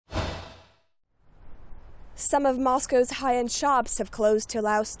Some of Moscow's high-end shops have closed to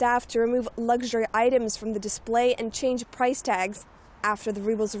allow staff to remove luxury items from the display and change price tags after the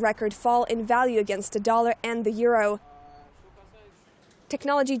ruble's record fall in value against the dollar and the euro.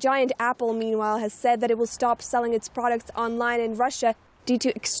 Technology giant Apple, meanwhile, has said that it will stop selling its products online in Russia due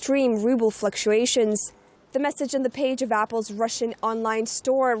to extreme ruble fluctuations. The message on the page of Apple's Russian online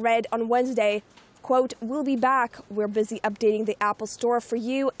store read on Wednesday, quote, "We'll be back. We're busy updating the Apple Store for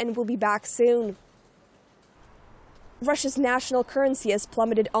you and we'll be back soon." Russia's national currency has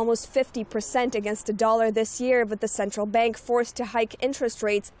plummeted almost 50% against the dollar this year, with the central bank forced to hike interest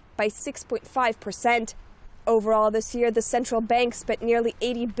rates by 6.5%. Overall this year, the central bank spent nearly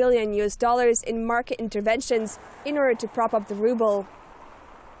 $80 billion in market interventions in order to prop up the ruble.